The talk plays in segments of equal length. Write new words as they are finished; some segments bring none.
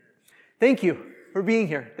Thank you for being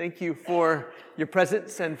here. Thank you for your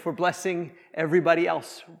presence and for blessing everybody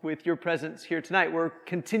else with your presence here tonight. We're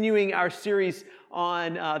continuing our series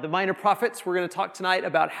on the minor prophets. We're going to talk tonight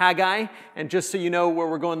about Haggai, and just so you know where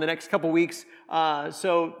we're going the next couple weeks,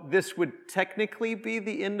 so this would technically be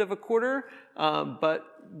the end of a quarter, but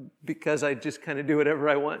because I just kind of do whatever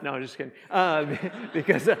I want. No, I'm just kidding.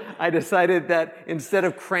 Because I decided that instead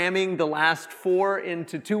of cramming the last 4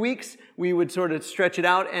 into 2 weeks, we would sort of stretch it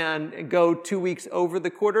out and go 2 weeks over the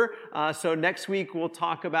quarter. So next week we'll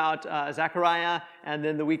talk about Zechariah, and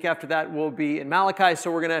then the week after that we'll be in Malachi. So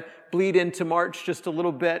we're going to bleed into March just a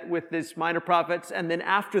little bit with these minor prophets. And then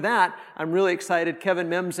after that, I'm really excited. Kevin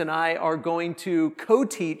Mims and I are going to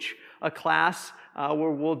co-teach a class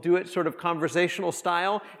where we'll do it sort of conversational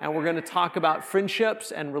style, and we're going to talk about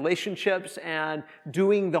friendships and relationships and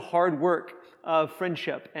doing the hard work of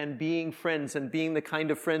friendship and being friends and being the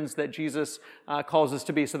kind of friends that Jesus calls us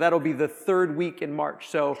to be. So that'll be the 3rd week in March.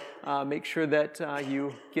 So make sure that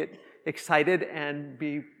you get excited and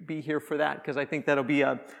be here for that, because I think that'll be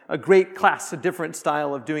a great class, a different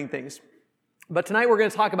style of doing things. But tonight we're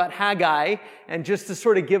going to talk about Haggai, and just to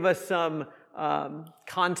sort of give us some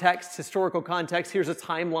context, historical context. Here's a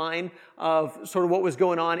timeline of sort of what was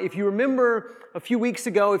going on. If you remember a few weeks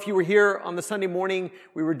ago, if you were here on the Sunday morning,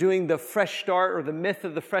 we were doing the Fresh Start, or the Myth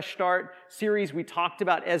of the Fresh Start series. We talked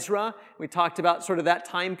about Ezra. We talked about sort of that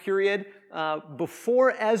time period.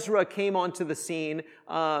 Before Ezra came onto the scene,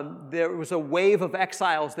 there was a wave of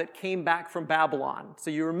exiles that came back from Babylon. So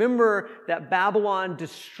you remember that Babylon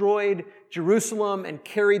destroyed Jerusalem and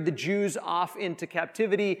carried the Jews off into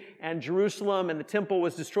captivity, and Jerusalem and the temple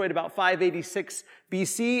was destroyed about 586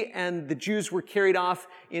 BC, and the Jews were carried off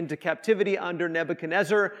into captivity under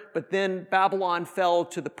Nebuchadnezzar. But then Babylon fell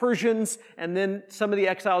to the Persians, and then some of the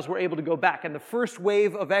exiles were able to go back. And the first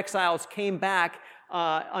wave of exiles came back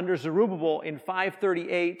under Zerubbabel in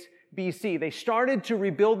 538 BC. They started to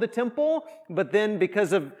rebuild the temple, but then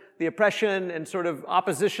because of the oppression and sort of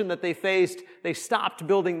opposition that they faced, they stopped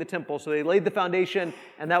building the temple. So they laid the foundation,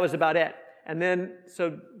 and that was about it. And then,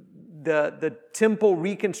 so the temple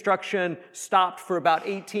reconstruction stopped for about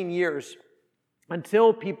 18 years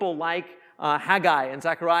until people like Haggai and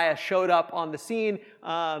Zechariah showed up on the scene,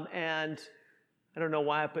 and I don't know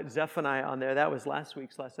why I put Zephaniah on there. That was last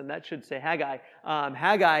week's lesson. That should say Haggai.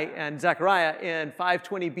 Haggai and Zechariah in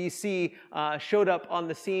 520 BC showed up on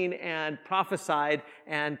the scene and prophesied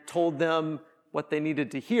and told them what they needed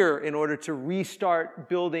to hear in order to restart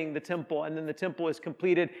building the temple. And then the temple is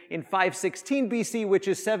completed in 516 BC, which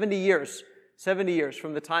is 70 years. 70 years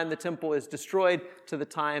from the time the temple is destroyed to the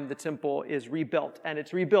time the temple is rebuilt. And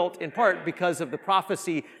it's rebuilt in part because of the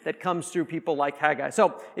prophecy that comes through people like Haggai.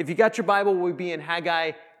 So if you got your Bible, we'll be in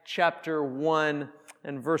Haggai chapter 1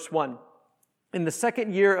 and verse 1. In the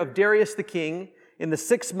 2nd year of Darius the king, in the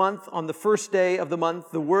 6th month, on the 1st day of the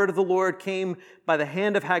month, the word of the Lord came by the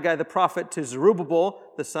hand of Haggai the prophet to Zerubbabel,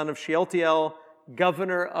 the son of Shealtiel,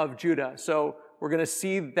 governor of Judah. So we're going to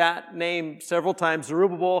see that name several times,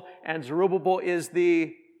 Zerubbabel, and Zerubbabel is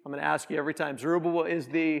I'm going to ask you every time, Zerubbabel is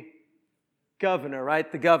the governor,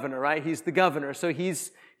 right? The governor, right? He's the governor. So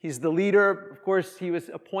he's the leader. Of course, he was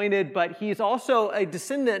appointed, but he's also a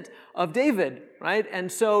descendant of David, right?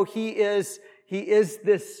 And so he is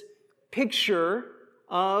this picture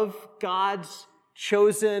of God's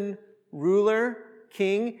chosen ruler,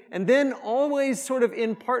 king, and then always sort of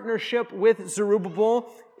in partnership with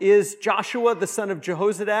Zerubbabel is Joshua, the son of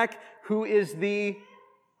Jehozadak, who is the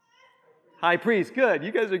high priest. Good,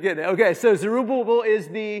 you guys are getting it. Okay, so Zerubbabel is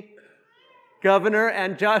the governor,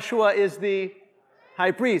 and Joshua is the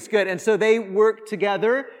high priest. Good, and so they work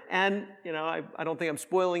together, and, I don't think I'm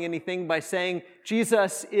spoiling anything by saying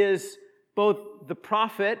Jesus is both the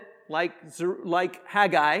prophet, like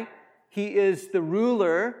Haggai, he is the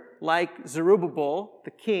ruler, like Zerubbabel,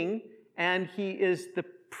 the king, and he is the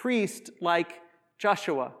priest, like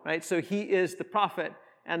Joshua, right? So he is the prophet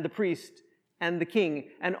and the priest and the king.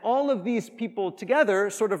 And all of these people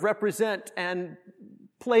together sort of represent and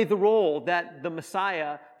play the role that the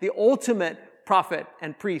Messiah, the ultimate prophet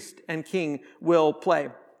and priest and king, will play.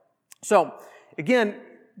 So again,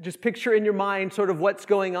 just picture in your mind sort of what's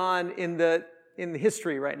going on in the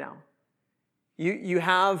history right now. You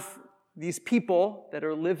have these people that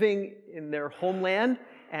are living in their homeland,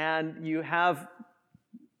 and you have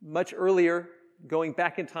much earlier, going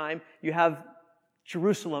back in time, you have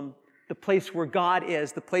Jerusalem, the place where God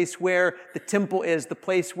is, the place where the temple is, the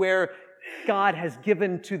place where God has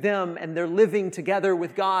given to them, and they're living together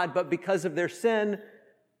with God, but because of their sin,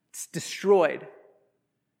 it's destroyed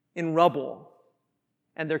in rubble,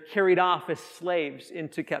 and they're carried off as slaves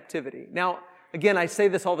into captivity. Now, again, I say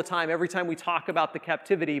this all the time, every time we talk about the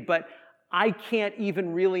captivity, but I can't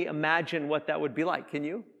even really imagine what that would be like. Can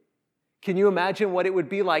you? Can you imagine what it would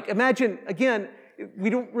be like? Imagine, again,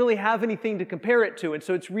 we don't really have anything to compare it to, and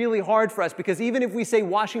so it's really hard for us, because even if we say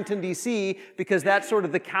Washington, D.C., because that's sort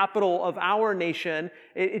of the capital of our nation,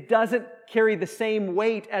 it doesn't carry the same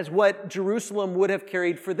weight as what Jerusalem would have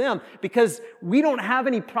carried for them, because we don't have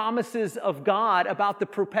any promises of God about the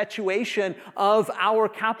perpetuation of our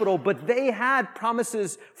capital, but they had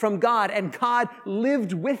promises from God, and God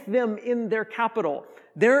lived with them in their capital.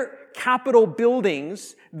 Their capital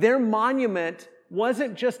buildings, their monument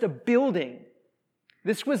wasn't just a building.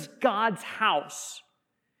 This was God's house.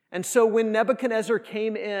 And so when Nebuchadnezzar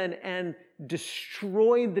came in and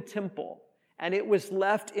destroyed the temple, and it was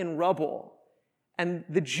left in rubble, and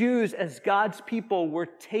the Jews, as God's people, were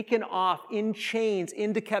taken off in chains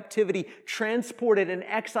into captivity, transported and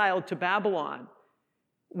exiled to Babylon,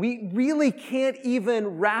 we really can't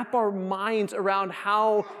even wrap our minds around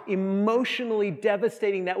how emotionally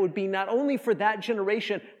devastating that would be, not only for that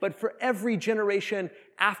generation, but for every generation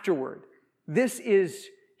afterward. This is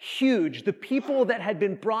huge. The people that had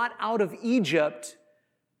been brought out of Egypt,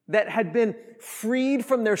 that had been freed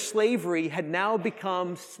from their slavery, had now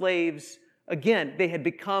become slaves again. They had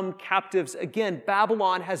become captives again.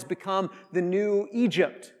 Babylon has become the new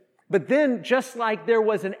Egypt. But then, just like there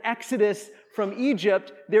was an exodus from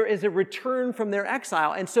Egypt, there is a return from their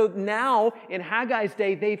exile. And so now, in Haggai's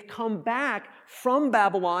day, they've come back from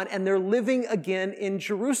Babylon and they're living again in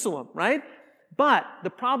Jerusalem, right? But the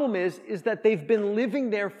problem is that they've been living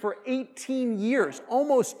there for 18 years,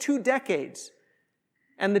 almost 2 decades,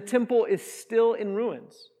 and the temple is still in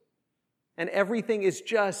ruins. And everything is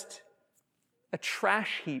just a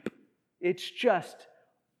trash heap. It's just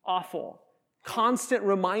awful. Constant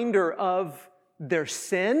reminder of their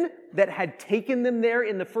sin that had taken them there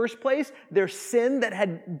in the first place, their sin that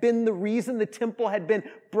had been the reason the temple had been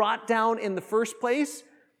brought down in the first place,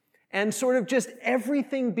 and sort of just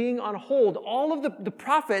everything being on hold. All of the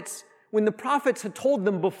prophets, when the prophets had told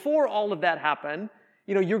them before all of that happened,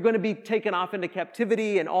 you're going to be taken off into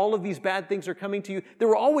captivity and all of these bad things are coming to you. There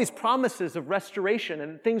were always promises of restoration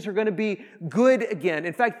and things are going to be good again.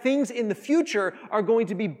 In fact, things in the future are going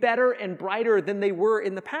to be better and brighter than they were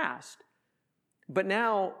in the past. But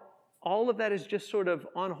now, all of that is just sort of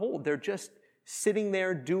on hold. They're just sitting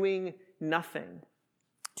there doing nothing.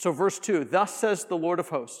 So verse 2, thus says the Lord of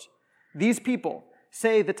hosts, these people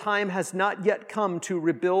say the time has not yet come to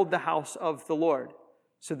rebuild the house of the Lord.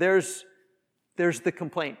 So there's the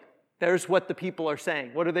complaint. There's what the people are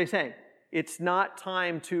saying. What are they saying? It's not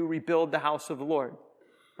time to rebuild the house of the Lord,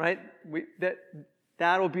 right?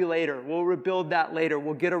 That'll be later. We'll rebuild that later.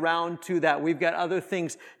 We'll get around to that. We've got other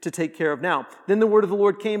things to take care of now. Then the word of the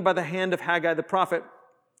Lord came by the hand of Haggai the prophet.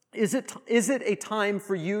 Is it a time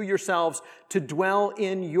for you yourselves to dwell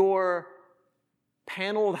in your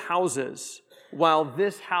paneled houses while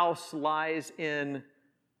this house lies in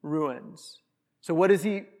ruins? So what does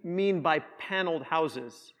he mean by paneled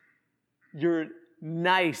houses? Your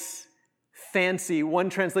nice, fancy, one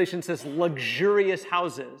translation says luxurious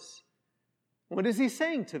houses. What is he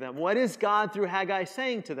saying to them? What is God through Haggai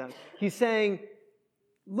saying to them? He's saying,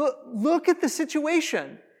 look at the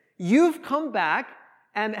situation. You've come back,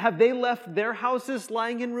 and have they left their houses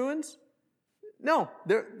lying in ruins? No,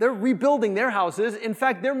 they're rebuilding their houses. In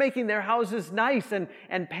fact, they're making their houses nice and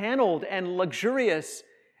paneled and luxurious.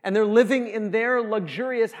 And they're living in their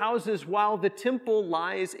luxurious houses while the temple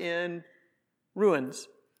lies in ruins.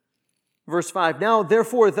 Verse 5, now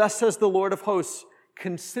therefore, thus says the Lord of hosts,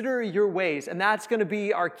 consider your ways. And that's going to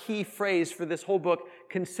be our key phrase for this whole book.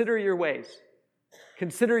 Consider your ways.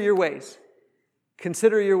 Consider your ways.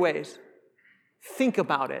 Consider your ways. Think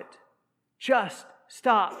about it. Just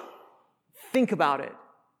stop. Think about it.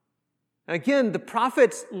 Again, the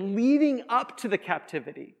prophets leading up to the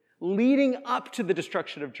captivity, leading up to the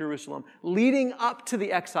destruction of Jerusalem, leading up to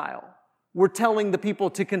the exile, were telling the people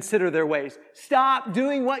to consider their ways. Stop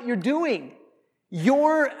doing what you're doing.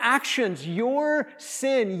 Your actions, your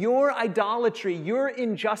sin, your idolatry, your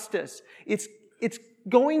injustice, it's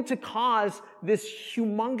going to cause this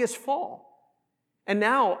humongous fall. And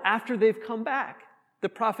now, after they've come back, the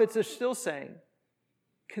prophets are still saying,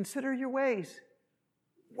 consider your ways.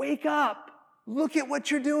 Wake up. Look at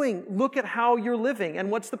what you're doing. Look at how you're living.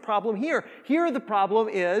 And what's the problem here? Here the problem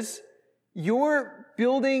is you're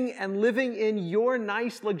building and living in your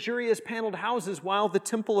nice, luxurious paneled houses while the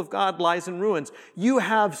temple of God lies in ruins. You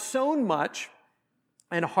have sown much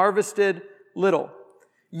and harvested little.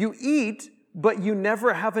 You eat but you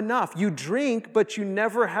never have enough. You drink, but you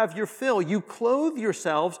never have your fill. You clothe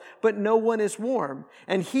yourselves, but no one is warm.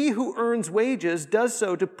 And he who earns wages does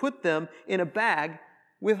so to put them in a bag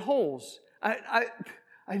with holes.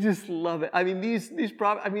 I just love it. I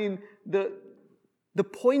mean, the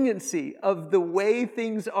poignancy of the way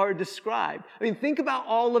things are described. I mean, think about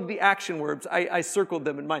all of the action verbs. I circled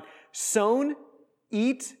them in mine. Sown,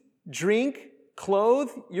 eat, drink, clothe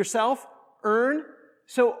yourself, earn.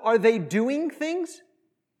 So are they doing things?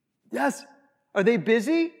 Yes. Are they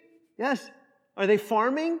busy? Yes. Are they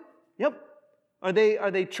farming? Yep. Are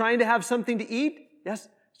they trying to have something to eat? Yes.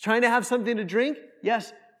 Trying to have something to drink?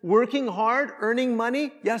 Yes. Working hard, earning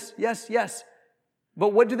money? Yes, yes, yes.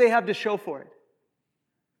 But what do they have to show for it?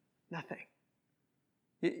 Nothing.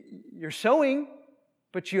 You're sowing,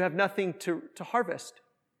 but you have nothing to harvest.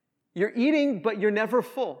 You're eating, but you're never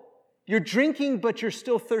full. You're drinking, but you're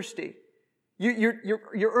still thirsty.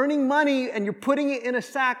 You're earning money, and you're putting it in a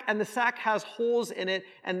sack, and the sack has holes in it,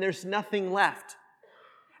 and there's nothing left.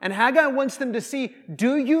 And Haggai wants them to see,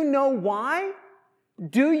 do you know why?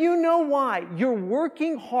 Do you know why? You're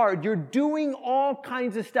working hard. You're doing all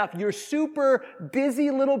kinds of stuff. You're super busy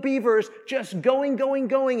little beavers, just going,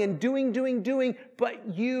 and doing,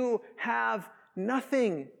 but you have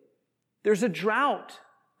nothing. There's a drought.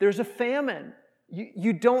 There's a famine.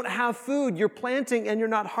 You don't have food. You're planting and you're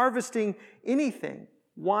not harvesting anything.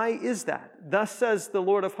 Why is that? Thus says the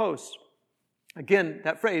Lord of hosts. Again,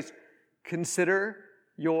 that phrase, consider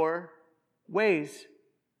your ways.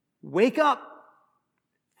 Wake up.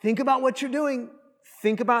 Think about what you're doing.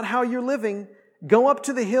 Think about how you're living. Go up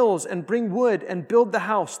to the hills and bring wood and build the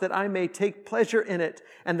house that I may take pleasure in it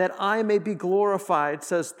and that I may be glorified,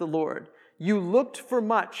 says the Lord. You looked for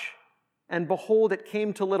much, and behold, it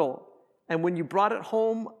came to little. And when you brought it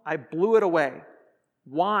home, I blew it away.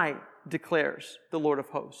 Why, declares the Lord of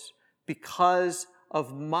hosts? Because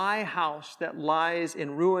of my house that lies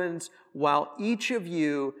in ruins, while each of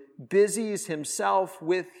you busies himself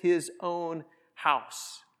with his own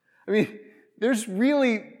house. I mean, there's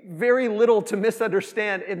really very little to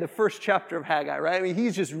misunderstand in the first chapter of Haggai, right? I mean,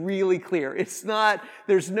 he's just really clear.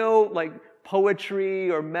 There's no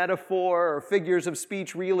poetry or metaphor or figures of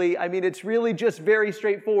speech really. I mean, it's really just very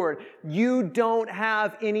straightforward. You don't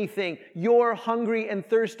have anything. You're hungry and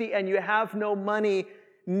thirsty and you have no money,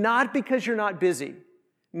 not because you're not busy,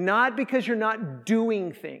 not because you're not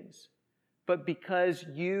doing things, but because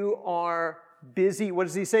you are busy. What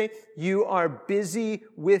does he say? You are busy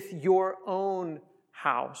with your own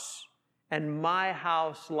house, and my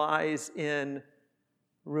house lies in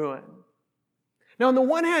ruin. Now, on the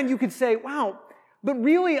one hand, you could say, wow, but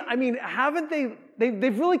really, I mean, haven't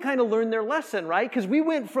they've really kind of learned their lesson, right? Because we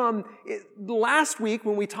went from last week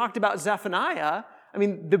when we talked about Zephaniah, I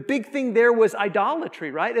mean, the big thing there was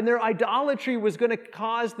idolatry, right? And their idolatry was going to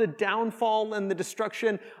cause the downfall and the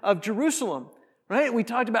destruction of Jerusalem. Right? We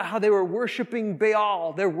talked about how they were worshiping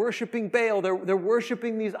Baal, they're worshiping Baal, they're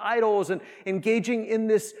worshiping these idols and engaging in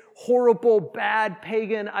this horrible, bad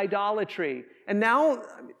pagan idolatry. And now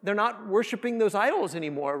they're not worshiping those idols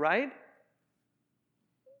anymore, right?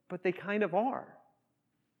 But they kind of are.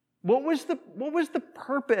 What was the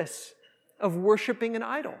purpose of worshiping an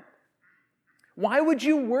idol? Why would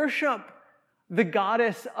you worship the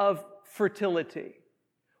goddess of fertility?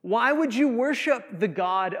 Why would you worship the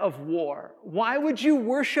god of war? Why would you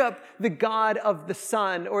worship the god of the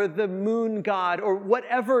sun or the moon god or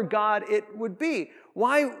whatever god it would be?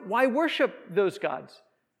 Why worship those gods?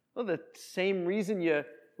 Well, the same reason you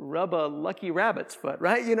rub a lucky rabbit's foot,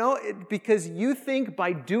 right? Because you think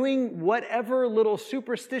by doing whatever little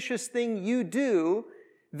superstitious thing you do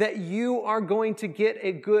that you are going to get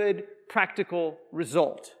a good practical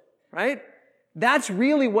result, right? That's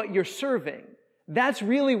really what you're serving. That's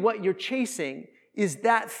really what you're chasing, is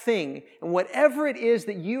that thing. And whatever it is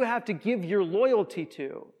that you have to give your loyalty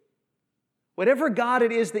to, whatever God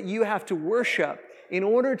it is that you have to worship in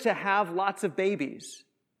order to have lots of babies,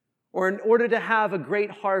 or in order to have a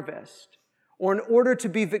great harvest, or in order to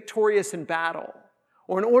be victorious in battle,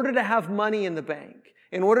 or in order to have money in the bank,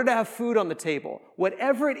 in order to have food on the table,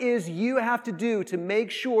 whatever it is you have to do to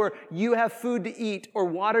make sure you have food to eat or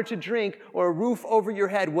water to drink or a roof over your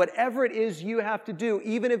head, whatever it is you have to do,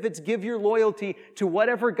 even if it's give your loyalty to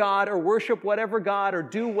whatever God or worship whatever God or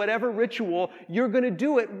do whatever ritual, you're going to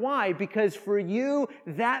do it. Why? Because for you,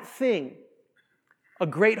 that thing, a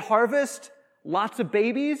great harvest, lots of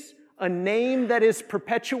babies, a name that is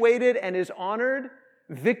perpetuated and is honored,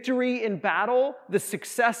 victory in battle, the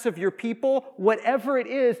success of your people, whatever it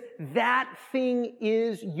is, that thing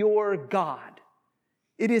is your God.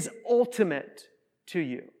 It is ultimate to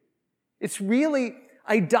you. It's really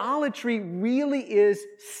Idolatry really is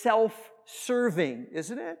self-serving,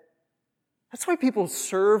 isn't it? That's why people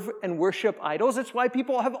serve and worship idols. That's why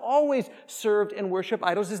people have always served and worshiped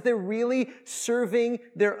idols, is they're really serving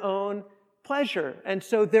their own pleasure. And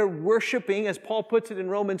so they're worshiping, as Paul puts it in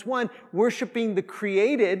Romans 1, worshiping the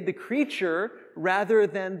created, the creature, rather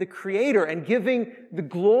than the creator, and giving the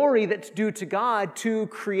glory that's due to God to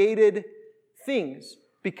created things,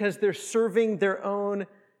 because they're serving their own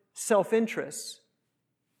self-interests.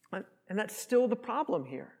 And that's still the problem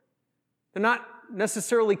here. They're not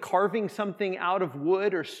necessarily carving something out of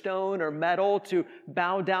wood or stone or metal to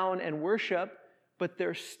bow down and worship, but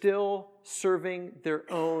they're still serving their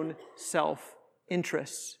own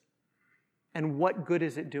self-interests. And what good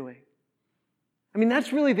is it doing? I mean,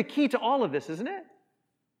 that's really the key to all of this, isn't it?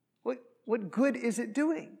 What good is it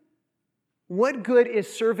doing? What good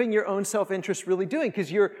is serving your own self-interest really doing?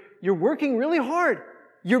 Because you're working really hard.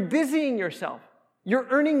 You're busying yourself. You're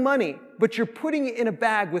earning money, but you're putting it in a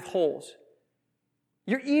bag with holes.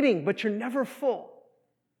 You're eating, but you're never full.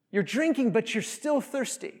 You're drinking, but you're still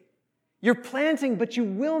thirsty. You're planting, but you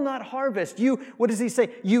will not harvest. What does he say?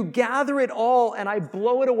 You gather it all and I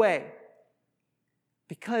blow it away.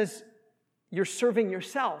 Because you're serving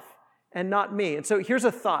yourself and not me. And so here's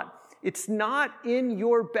a thought. It's not in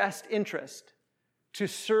your best interest to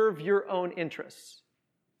serve your own interests,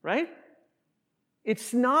 right?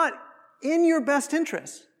 It's not in your best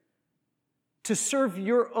interest to serve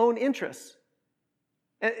your own interests.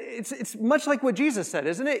 It's much like what Jesus said,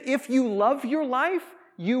 isn't it? If you love your life,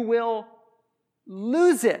 you will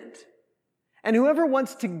lose it. And whoever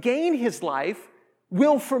wants to gain his life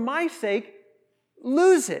will, for my sake,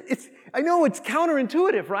 lose it. I know it's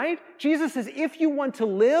counterintuitive, right? Jesus says, if you want to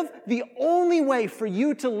live, the only way for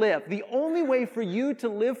you to live, the only way for you to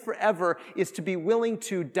live forever is to be willing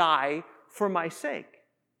to die for my sake.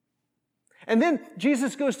 And then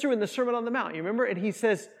Jesus goes through in the Sermon on the Mount, you remember? And he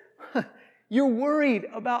says, you're worried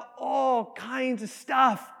about all kinds of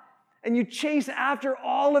stuff, and you chase after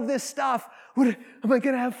all of this stuff. Am I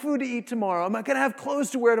going to have food to eat tomorrow? Am I going to have clothes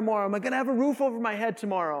to wear tomorrow? Am I going to have a roof over my head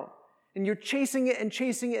tomorrow? And you're chasing it and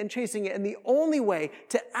chasing it and chasing it. And the only way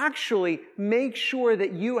to actually make sure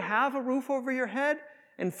that you have a roof over your head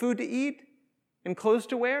and food to eat and clothes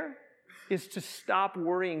to wear is to stop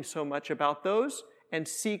worrying so much about those and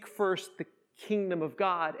seek first the kingdom of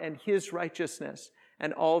God and his righteousness.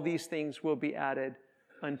 And all these things will be added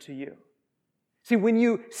unto you. See, when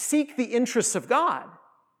you seek the interests of God,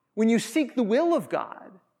 when you seek the will of God,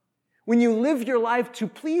 when you live your life to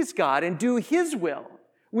please God and do his will,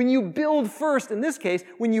 when you build first, in this case,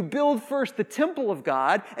 when you build first the temple of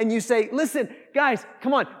God and you say, listen, guys,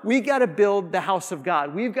 come on, we got to build the house of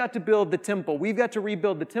God. We've got to build the temple. We've got to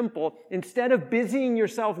rebuild the temple. Instead of busying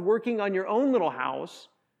yourself working on your own little house,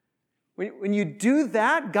 when you do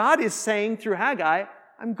that, God is saying through Haggai,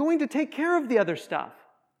 I'm going to take care of the other stuff.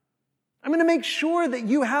 I'm going to make sure that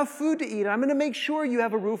you have food to eat. I'm going to make sure you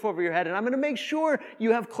have a roof over your head. And I'm going to make sure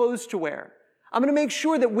you have clothes to wear. I'm going to make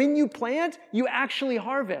sure that when you plant, you actually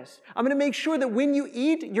harvest. I'm going to make sure that when you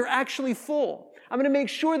eat, you're actually full. I'm going to make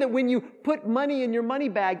sure that when you put money in your money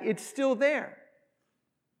bag, it's still there.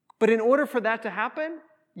 But in order for that to happen,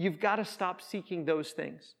 you've got to stop seeking those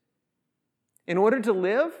things. In order to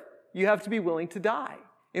live, you have to be willing to die.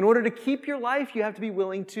 In order to keep your life, you have to be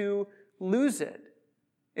willing to lose it.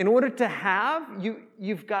 In order to have,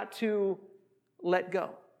 you've got to let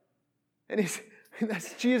go. And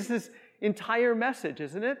that's Jesus' entire message,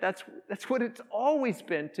 isn't it? That's what it's always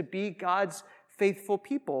been, to be God's faithful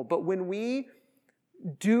people. But when we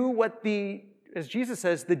do what as Jesus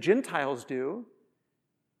says, the Gentiles do,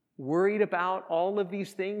 worried about all of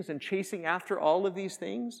these things and chasing after all of these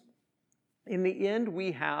things, in the end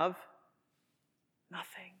we have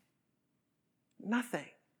nothing. Nothing.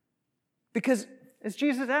 Because, as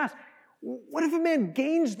Jesus asked, what if a man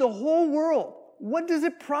gains the whole world? What does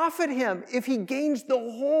it profit him if he gains the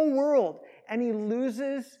whole world and he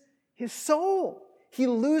loses his soul? He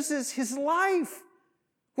loses his life.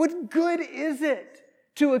 What good is it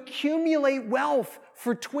to accumulate wealth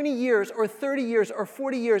for 20 years or 30 years or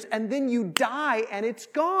 40 years and then you die and it's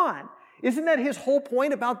gone? Isn't that his whole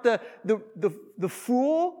point about the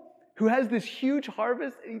fool who has this huge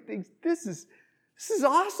harvest? And he thinks, this is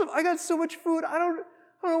awesome. I got so much food. I don't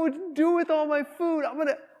know what to do with all my food.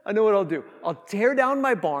 I know what I'll do. I'll tear down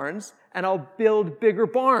my barns and I'll build bigger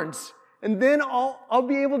barns. And then I'll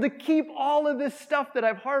be able to keep all of this stuff that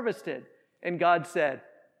I've harvested. And God said,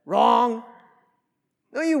 wrong.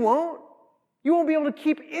 No, you won't. You won't be able to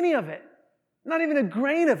keep any of it. Not even a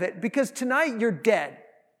grain of it, because tonight you're dead.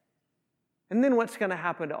 And then what's going to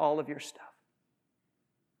happen to all of your stuff?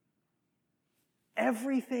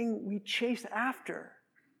 everything we chase after,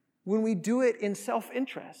 when we do it in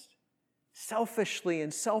self-interest, selfishly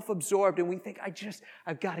and self-absorbed, and we think,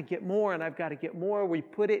 I've got to get more and I've got to get more, we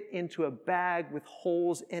put it into a bag with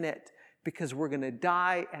holes in it because we're going to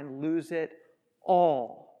die and lose it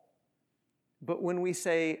all. But when we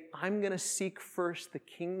say, I'm going to seek first the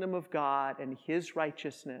kingdom of God and His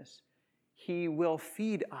righteousness, He will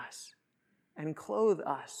feed us and clothe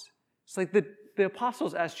us. It's like the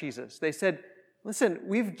apostles asked Jesus. They said, listen,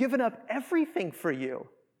 we've given up everything for you.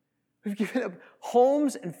 We've given up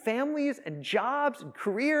homes and families and jobs and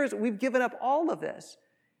careers. We've given up all of this.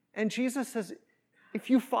 And Jesus says, if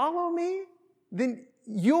you follow me, then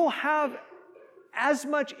you'll have as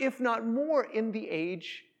much, if not more, in the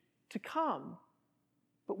age to come.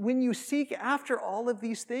 But when you seek after all of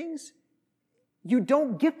these things, you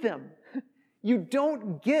don't get them. You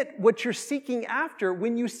don't get what you're seeking after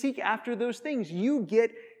when you seek after those things. You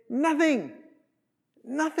get nothing.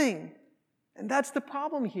 Nothing. And that's the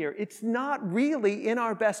problem here. It's not really in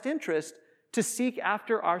our best interest to seek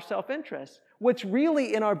after our self-interest. What's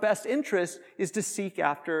really in our best interest is to seek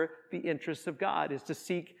after the interests of God, is to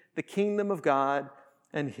seek the kingdom of God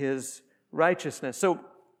and His righteousness. So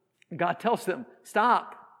God tells them,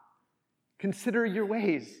 stop. Consider your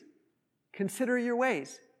ways. Consider your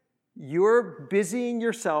ways. You're busying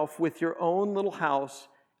yourself with your own little house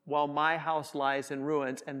while my house lies in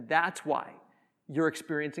ruins, and that's why you're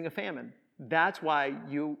experiencing a famine. That's why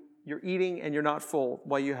you're eating and you're not full,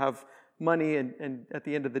 why you have money and at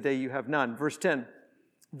the end of the day you have none. Verse 10,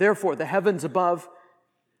 therefore the heavens above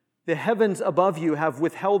you have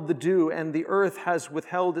withheld the dew, and the earth has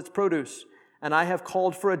withheld its produce. And I have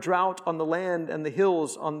called for a drought on the land and the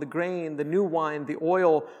hills, on the grain, the new wine, the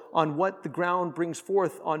oil, on what the ground brings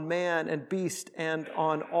forth, on man and beast, and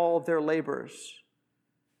on all their labors.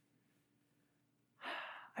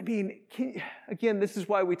 I mean, again, this is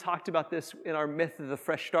why we talked about this in our myth of the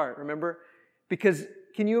fresh start, remember? Because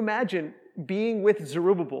can you imagine being with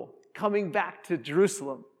Zerubbabel, coming back to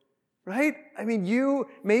Jerusalem, right? I mean,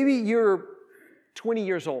 maybe you're 20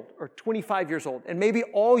 years old or 25 years old, and maybe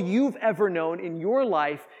all you've ever known in your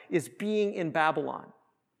life is being in Babylon.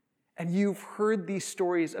 And you've heard these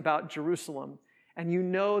stories about Jerusalem, and you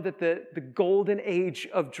know that the golden age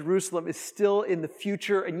of Jerusalem is still in the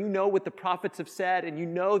future, and you know what the prophets have said, and you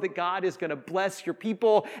know that God is going to bless your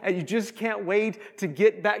people, and you just can't wait to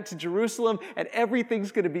get back to Jerusalem, and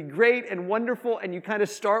everything's going to be great and wonderful, and you kind of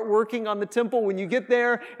start working on the temple when you get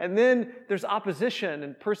there, and then there's opposition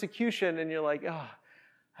and persecution, and you're like, oh,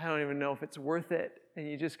 I don't even know if it's worth it, and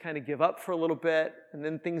you just kind of give up for a little bit, and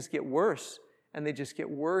then things get worse. And they just get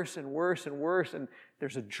worse and worse and worse. And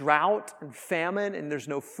there's a drought and famine and there's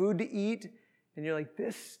no food to eat. And you're like,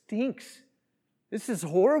 this stinks. This is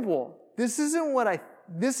horrible. This isn't what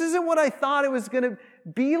I thought it was going to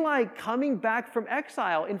be like coming back from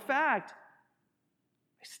exile. In fact,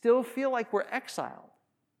 I still feel like we're exiled,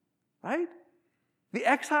 right? The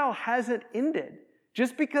exile hasn't ended.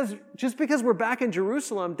 Just because we're back in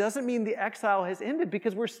Jerusalem doesn't mean the exile has ended,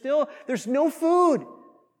 because there's no food.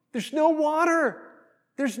 There's no water.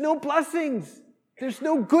 There's no blessings. There's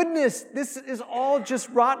no goodness. This is all just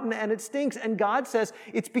rotten and it stinks. And God says,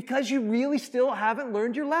 it's because you really still haven't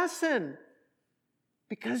learned your lesson.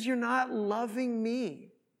 Because you're not loving me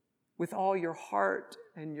with all your heart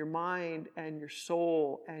and your mind and your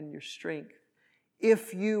soul and your strength.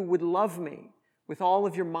 If you would love me with all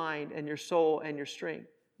of your mind and your soul and your strength,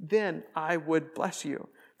 then I would bless you.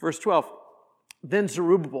 Verse 12, then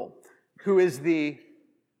Zerubbabel, who is the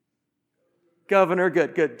governor,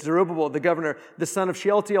 good. Zerubbabel, the governor, the son of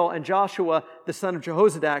Shealtiel, and Joshua, the son of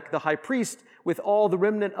Jehozadak, the high priest, with all the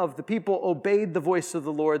remnant of the people, obeyed the voice of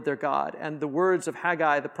the Lord their God and the words of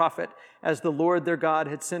Haggai the prophet, as the Lord their God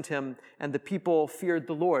had sent him, and the people feared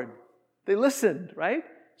the Lord. They listened, right?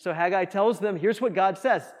 So Haggai tells them, here's what God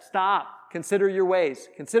says. Stop. Consider your ways.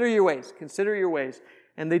 Consider your ways. Consider your ways.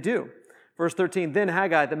 And they do. Verse 13, then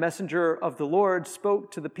Haggai, the messenger of the Lord, spoke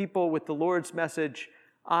to the people with the Lord's message,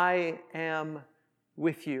 I am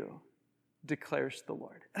with you, declares the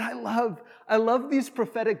Lord. And I love these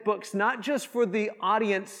prophetic books, not just for the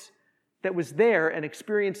audience that was there and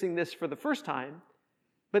experiencing this for the first time,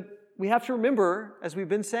 but we have to remember, as we've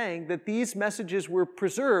been saying, that these messages were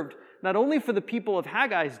preserved not only for the people of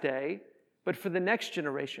Haggai's day, but for the next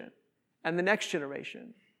generation, and the next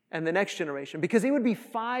generation, and the next generation, because it would be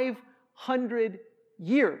 500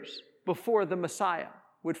 years before the Messiah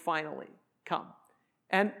would finally come.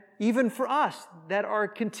 And even for us that are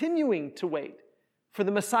continuing to wait for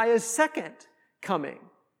the Messiah's second coming,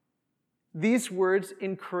 these words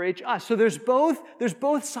encourage us. So there's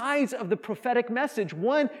both sides of the prophetic message.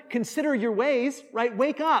 One, consider your ways, right?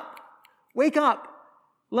 Wake up. Wake up.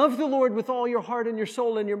 Love the Lord with all your heart and your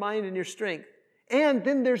soul and your mind and your strength. And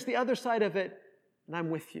then there's the other side of it, and I'm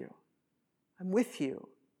with you. I'm with you.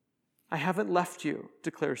 I haven't left you,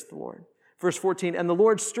 declares the Lord. Verse 14, and the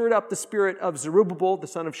Lord stirred up the spirit of Zerubbabel, the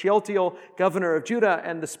son of Shealtiel, governor of Judah,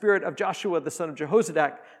 and the spirit of Joshua, the son of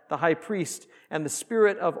Jehozadak, the high priest, and the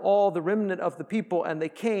spirit of all the remnant of the people. And they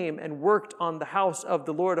came and worked on the house of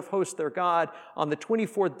the Lord of hosts, their God, on the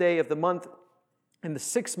 24th day of the month, in the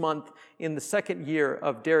 6th month, in the 2nd year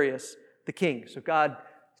of Darius the king. So God,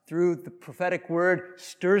 through the prophetic word,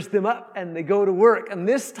 stirs them up and they go to work. And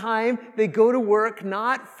this time they go to work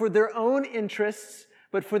not for their own interests,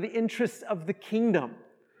 but for the interests of the kingdom,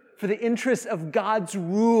 for the interests of God's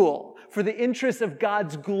rule, for the interests of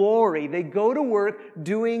God's glory. They go to work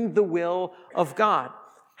doing the will of God.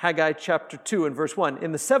 Haggai chapter 2 and verse 1.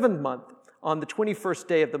 In the 7th month, on the 21st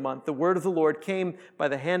day of the month, the word of the Lord came by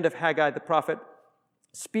the hand of Haggai the prophet.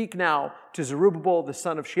 Speak now to Zerubbabel, the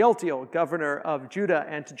son of Shealtiel, governor of Judah,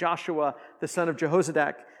 and to Joshua, the son of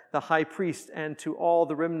Jehozadak, the high priest, and to all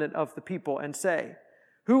the remnant of the people, and say,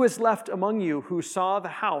 who is left among you who saw the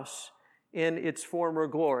house in its former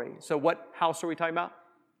glory? So what house are we talking about?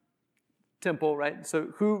 Temple, right? So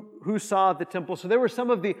who saw the temple? So there were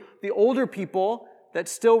some of the older people that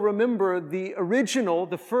still remember the original,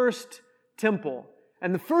 the first temple.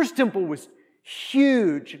 And the first temple was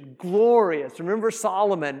huge and glorious. Remember,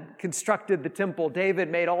 Solomon constructed the temple. David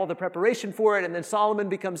made all the preparation for it, and then Solomon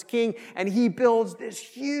becomes king, and he builds this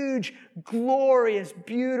huge, glorious,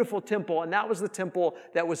 beautiful temple. And that was the temple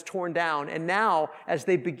that was torn down. And now, as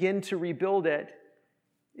they begin to rebuild it,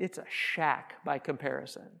 it's a shack by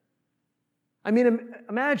comparison. I mean,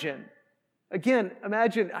 imagine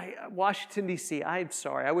Washington, D.C. I'm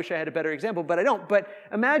sorry, I wish I had a better example, but I don't. But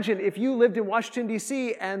imagine if you lived in Washington,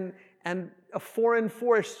 D.C., and a foreign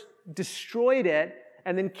force destroyed it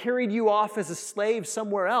and then carried you off as a slave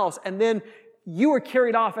somewhere else, and then you were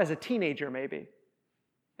carried off as a teenager maybe.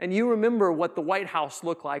 And you remember what the White House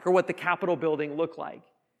looked like or what the Capitol building looked like.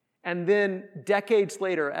 And then decades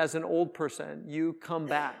later, as an old person, you come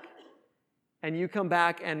back. And you come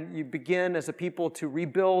back and you begin as a people to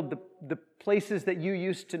rebuild the places that you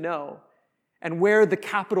used to know. And where the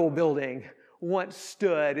Capitol building once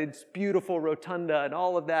stood, its beautiful rotunda and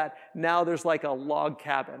all of that, now there's like a log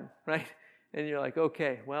cabin, right? And you're like,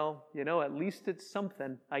 okay, well, at least it's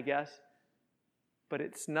something, I guess. But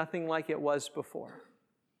it's nothing like it was before.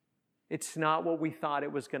 It's not what we thought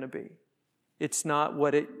it was going to be. It's not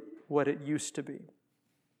what it used to be.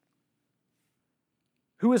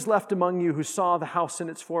 Who is left among you who saw the house in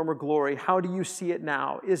its former glory? How do you see it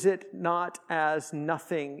now? Is it not as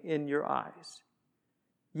nothing in your eyes?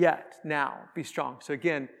 Yet now be strong. So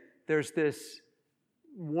again, there's this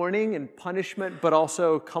warning and punishment, but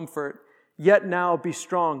also comfort. Yet now be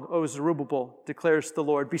strong, O Zerubbabel, declares the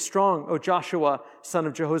Lord. Be strong, O Joshua, son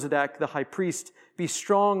of Jehozadak, the high priest. Be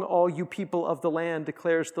strong, all you people of the land,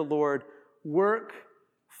 declares the Lord. Work,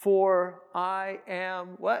 for I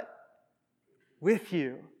am what? With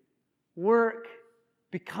you. Work,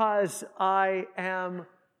 because I am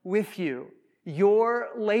with you. Your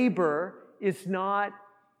labor is not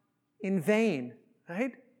in vain,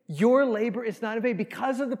 right? Your labor is not in vain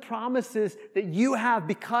because of the promises that you have,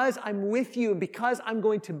 because I'm with you and because I'm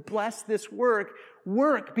going to bless this work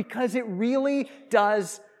because it really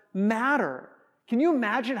does matter. Can you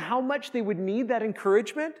imagine how much they would need that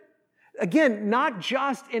encouragement? Again, not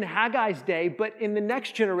just in Haggai's day, but in the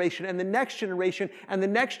next generation and the next generation and the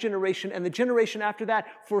next generation and the generation after that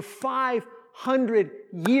for 500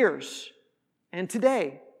 years. And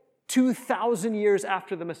today, 2,000 years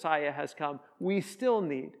after the Messiah has come, we still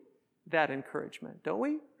need that encouragement, don't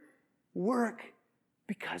we? Work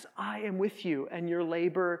because I am with you and your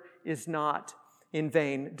labor is not in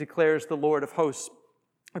vain, declares the Lord of hosts.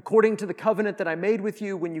 According to the covenant that I made with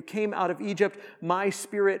you when you came out of Egypt, my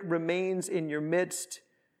spirit remains in your midst.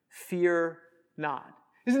 Fear not.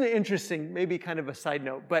 Isn't it interesting? Maybe kind of a side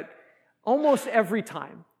note, but almost every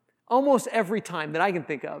time that I can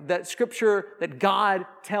think of, that scripture, that God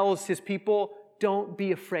tells his people, don't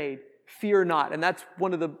be afraid, fear not. And that's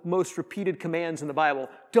one of the most repeated commands in the Bible.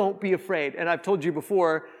 Don't be afraid. And I've told you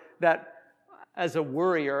before that as a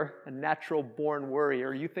worrier, a natural-born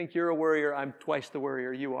worrier, you think you're a worrier, I'm twice the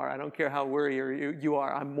worrier you are. I don't care how worrier you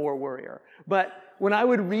are, I'm more worrier. But when I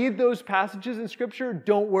would read those passages in Scripture,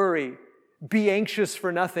 don't worry, be anxious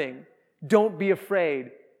for nothing, don't be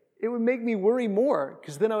afraid, it would make me worry more,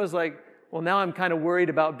 because then I was like, well, now I'm kind of worried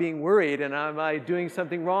about being worried, and am I doing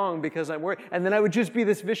something wrong because I'm worried? And then I would just be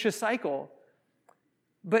this vicious cycle.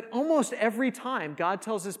 But almost every time, God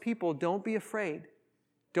tells his people, don't be afraid.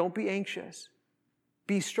 Don't be anxious.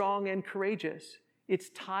 Be strong and courageous. It's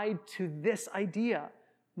tied to this idea.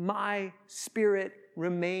 My Spirit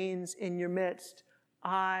remains in your midst.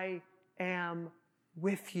 I am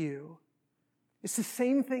with you. It's the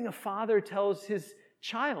same thing a father tells his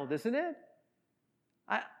child, isn't it?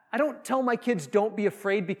 I don't tell my kids, don't be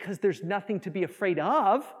afraid because there's nothing to be afraid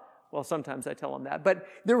of. Well, sometimes I tell them that. But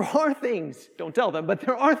there are things, don't tell them, but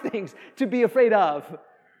there are things to be afraid of.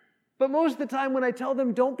 But most of the time when I tell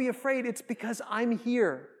them, don't be afraid, it's because I'm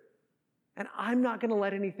here. And I'm not going to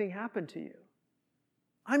let anything happen to you.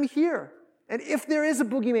 I'm here. And if there is a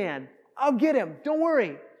boogeyman, I'll get him. Don't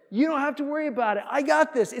worry. You don't have to worry about it. I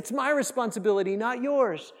got this. It's my responsibility, not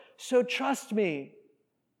yours. So trust me.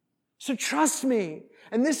 So trust me.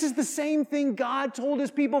 And this is the same thing God told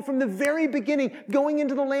his people from the very beginning, going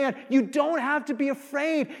into the land. You don't have to be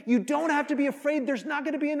afraid. You don't have to be afraid. There's not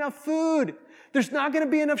going to be enough food. There's not going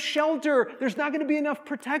to be enough shelter. There's not going to be enough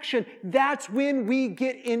protection. That's when we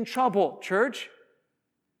get in trouble, church.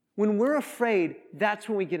 When we're afraid, that's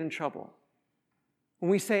when we get in trouble.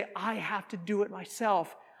 When we say, I have to do it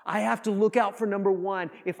myself. I have to look out for number one.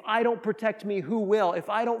 If I don't protect me, who will? If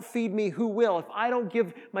I don't feed me, who will? If I don't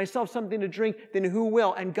give myself something to drink, then who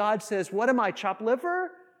will? And God says, what am I, chopped liver?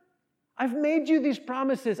 I've made you these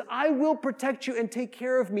promises. I will protect you and take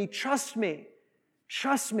care of me. Trust me.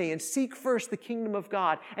 Trust me and seek first the kingdom of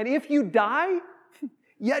God. And if you die,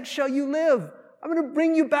 yet shall you live. I'm going to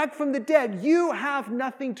bring you back from the dead. You have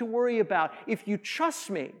nothing to worry about. If you trust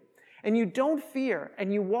me, and you don't fear,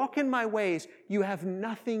 and you walk in my ways, you have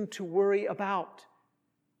nothing to worry about.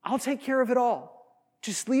 I'll take care of it all.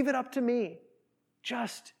 Just leave it up to me.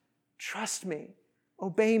 Just trust me.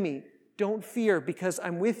 Obey me. Don't fear because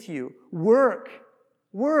I'm with you. Work.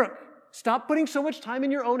 Work. Stop putting so much time in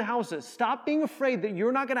your own houses. Stop being afraid that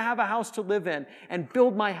you're not going to have a house to live in and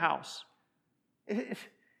build my house.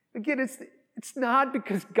 Again, it's not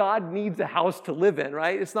because God needs a house to live in,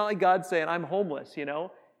 right? It's not like God saying, I'm homeless,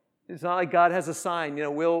 It's not like God has a sign,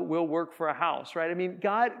 we'll work for a house, right? I mean,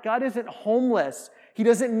 God isn't homeless. He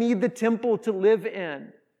doesn't need the temple to live in.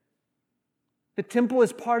 The temple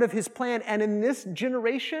is part of his plan. And in this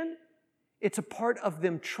generation, it's a part of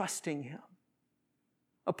them trusting him.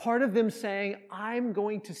 A part of them saying, I'm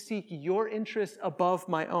going to seek your interests above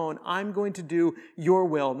my own. I'm going to do your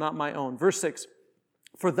will, not my own. Verse 6,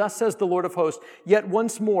 for thus says the Lord of hosts, yet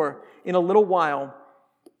once more in a little while,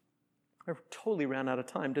 I totally ran out of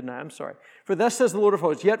time, didn't I? I'm sorry. For thus says the Lord of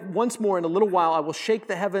hosts, yet once more in a little while I will shake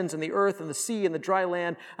the heavens and the earth and the sea and the dry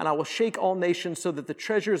land, and I will shake all nations so that the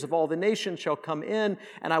treasures of all the nations shall come in,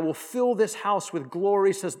 and I will fill this house with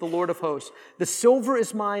glory, says the Lord of hosts. The silver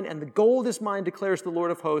is mine and the gold is mine, declares the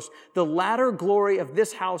Lord of hosts. The latter glory of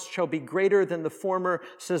this house shall be greater than the former,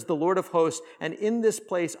 says the Lord of hosts, and in this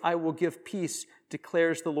place I will give peace,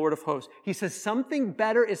 declares the Lord of hosts. He says something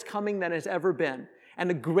better is coming than has ever been. And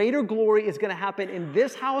a greater glory is going to happen in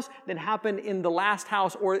this house than happened in the last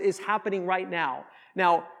house or is happening right now.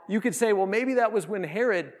 Now, you could say, well, maybe that was when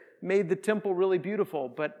Herod made the temple really beautiful,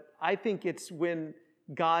 but I think it's when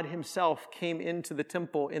God himself came into the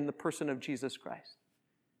temple in the person of Jesus Christ.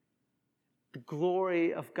 The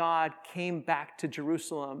glory of God came back to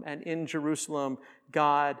Jerusalem, and in Jerusalem,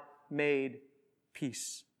 God made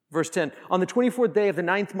peace. Verse 10, on the 24th day of the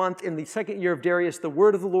 9th month in the 2nd year of Darius, the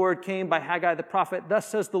word of the Lord came by Haggai the prophet. Thus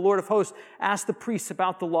says the Lord of hosts, ask the priests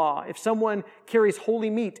about the law. If someone carries holy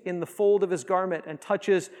meat in the fold of his garment and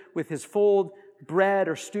touches with his fold bread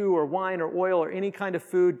or stew or wine or oil or any kind of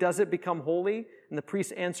food, does it become holy? And the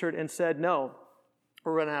priests answered and said, no.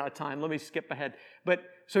 We're running out of time. Let me skip ahead. But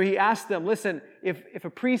so he asked them, listen, if a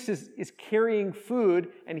priest is carrying food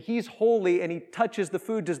and he's holy and he touches the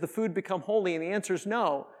food, does the food become holy? And the answer is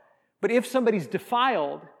no. But if somebody's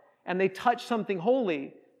defiled and they touch something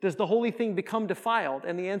holy, does the holy thing become defiled?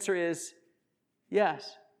 And the answer is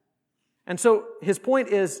yes. And so his point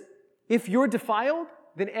is, if you're defiled,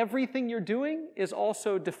 then everything you're doing is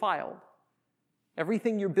also defiled.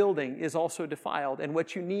 Everything you're building is also defiled. And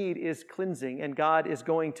what you need is cleansing. And God is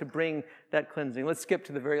going to bring that cleansing. Let's skip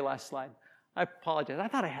to the very last slide. I apologize. I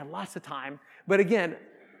thought I had lots of time. But again,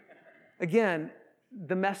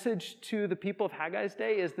 the message to the people of Haggai's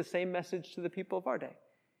day is the same message to the people of our day.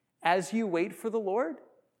 As you wait for the Lord,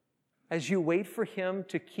 as you wait for him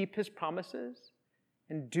to keep his promises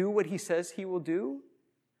and do what he says he will do,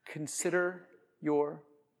 consider your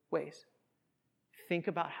ways. Think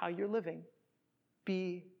about how you're living.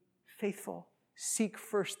 Be faithful. Seek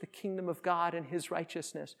first the kingdom of God and his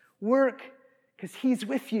righteousness. Work because he's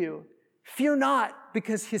with you. Fear not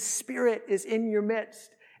because his Spirit is in your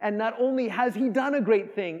midst. And not only has he done a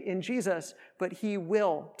great thing in Jesus, but he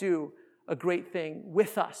will do a great thing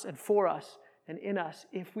with us and for us and in us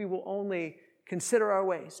if we will only consider our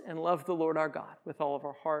ways and love the Lord our God with all of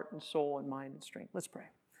our heart and soul and mind and strength. Let's pray.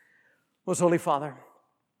 Most Holy Father,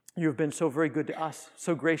 you have been so very good to us,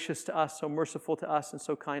 so gracious to us, so merciful to us, and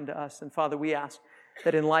so kind to us. And Father, we ask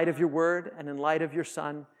that in light of your word and in light of your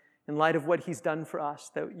Son, in light of what he's done for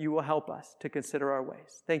us, that you will help us to consider our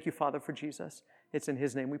ways. Thank you, Father, for Jesus. It's in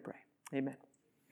his name we pray. Amen.